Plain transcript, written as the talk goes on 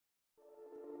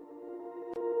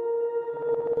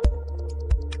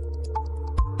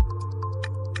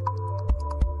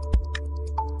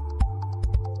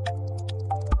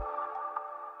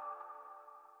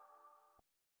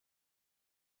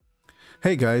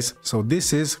Hey guys, so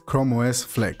this is Chrome OS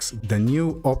Flex, the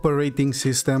new operating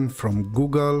system from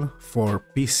Google for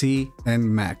PC and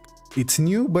Mac. It's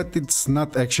new, but it's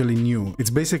not actually new. It's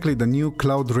basically the new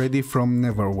CloudReady from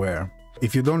Neverware.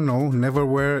 If you don't know,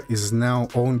 Neverware is now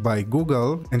owned by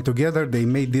Google, and together they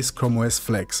made this Chrome OS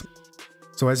Flex.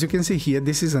 So as you can see here,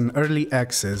 this is an early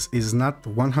access, is not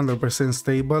 100%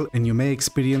 stable, and you may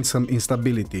experience some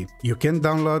instability. You can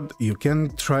download, you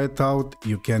can try it out,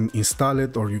 you can install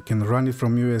it, or you can run it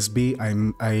from USB.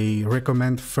 I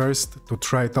recommend first to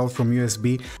try it out from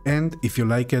USB, and if you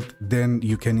like it, then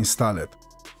you can install it.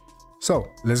 So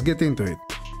let's get into it.